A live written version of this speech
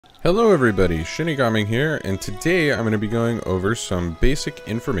Hello everybody, ShinigamiNG here, and today I'm going to be going over some basic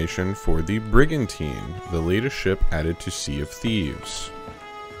information for the Brigantine, the latest ship added to Sea of Thieves.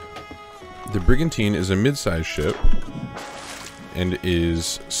 The Brigantine is a mid-sized ship, and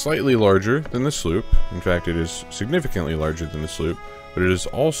is slightly larger than the Sloop. In fact, it is significantly larger than the Sloop, but it is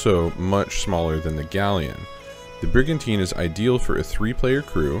also much smaller than the Galleon. The Brigantine is ideal for a 3-player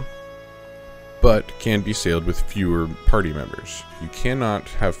crew, but can be sailed with fewer party members. You cannot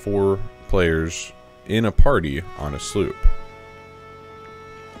have 4 players in a party on a sloop.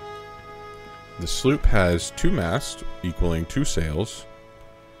 The sloop has 2 masts equaling 2 sails.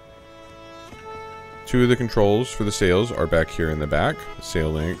 2 of the controls for the sails are back here in the back, the sail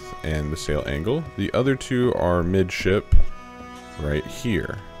length and the sail angle. The other 2 are midship right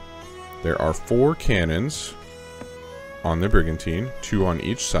here. There are 4 cannons on the Brigantine, 2 on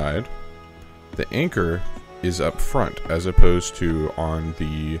each side. The anchor is up front as opposed to on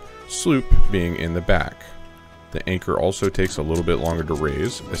the sloop being in the back. The anchor also takes a little bit longer to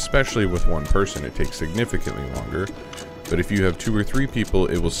raise, especially with 1 person. It takes significantly longer, but if you have 2 or 3 people,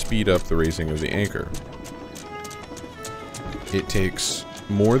 it will speed up the raising of the anchor. It takes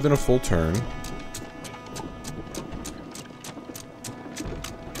more than a full turn.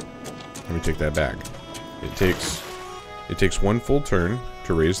 Let me take that back. It takes 1 full turn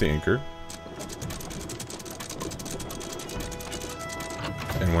to raise the anchor,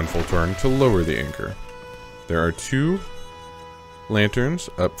 and 1 full turn to lower the anchor. There are 2 lanterns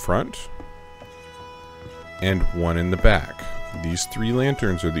up front and 1 in the back. These 3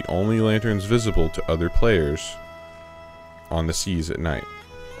 lanterns are the only lanterns visible to other players on the seas at night.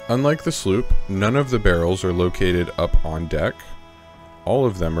 Unlike the sloop, none of the barrels are located up on deck. All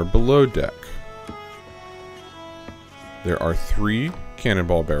of them are below deck. There are 3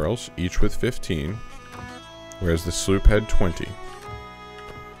 cannonball barrels, each with 15, whereas the sloop had 20.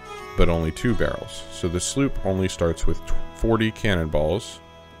 But only 2 barrels. So the sloop only starts with 40 cannonballs.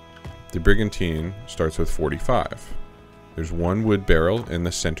 The Brigantine starts with 45. There's 1 wood barrel in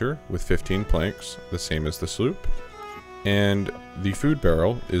the center with 15 planks, the same as the sloop. And the food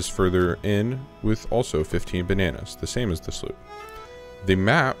barrel is further in with also 15 bananas, the same as the sloop. The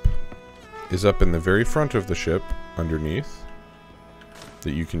map is up in the very front of the ship underneath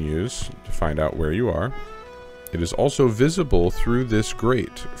that you can use to find out where you are. It is also visible through this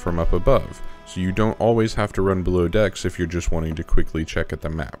grate from up above, so you don't always have to run below decks if you're just wanting to quickly check at the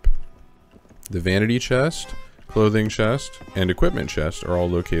map. The vanity chest, clothing chest, and equipment chest are all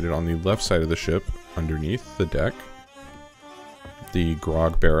located on the left side of the ship underneath the deck. The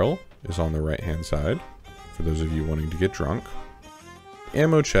grog barrel is on the right hand side, for those of you wanting to get drunk.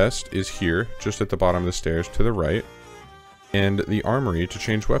 Ammo chest is here, just at the bottom of the stairs to the right, and the armory to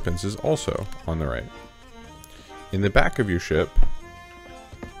change weapons is also on the right. In the back of your ship,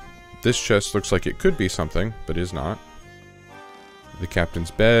 this chest looks like it could be something, but is not. The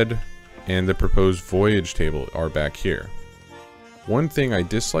captain's bed and the proposed voyage table are back here. One thing I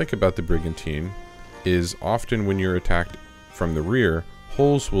dislike about the Brigantine is often when you're attacked from the rear,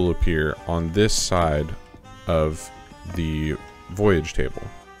 holes will appear on this side of the voyage table.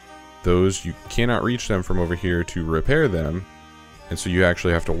 Those, you cannot reach them from over here to repair them, and so you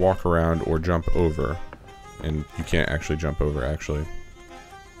actually have to walk around or jump over. And you can't actually jump over, actually.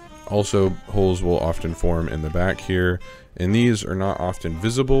 Also, holes will often form in the back here, and these are not often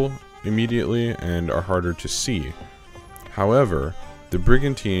visible immediately and are harder to see. However, the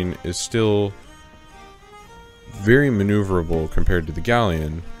Brigantine is still very maneuverable compared to the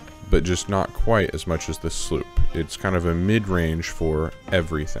Galleon, but just not quite as much as the sloop. It's kind of a mid-range for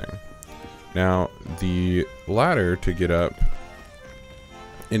everything. Now, the ladder to get up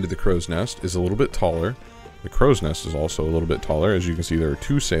into the crow's nest is a little bit taller. The crow's nest is also a little bit taller. As you can see, there are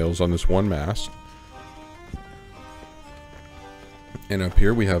 2 sails on this 1 mast. And up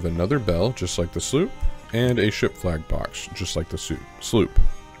here we have another bell, just like the sloop, and a ship flag box, just like the sloop.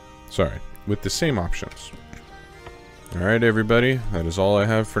 Sorry, with the same options. Alright everybody, that is all I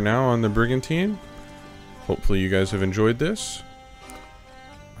have for now on the Brigantine. Hopefully you guys have enjoyed this.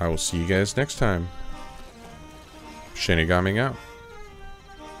 I will see you guys next time. ShinigamiNG out.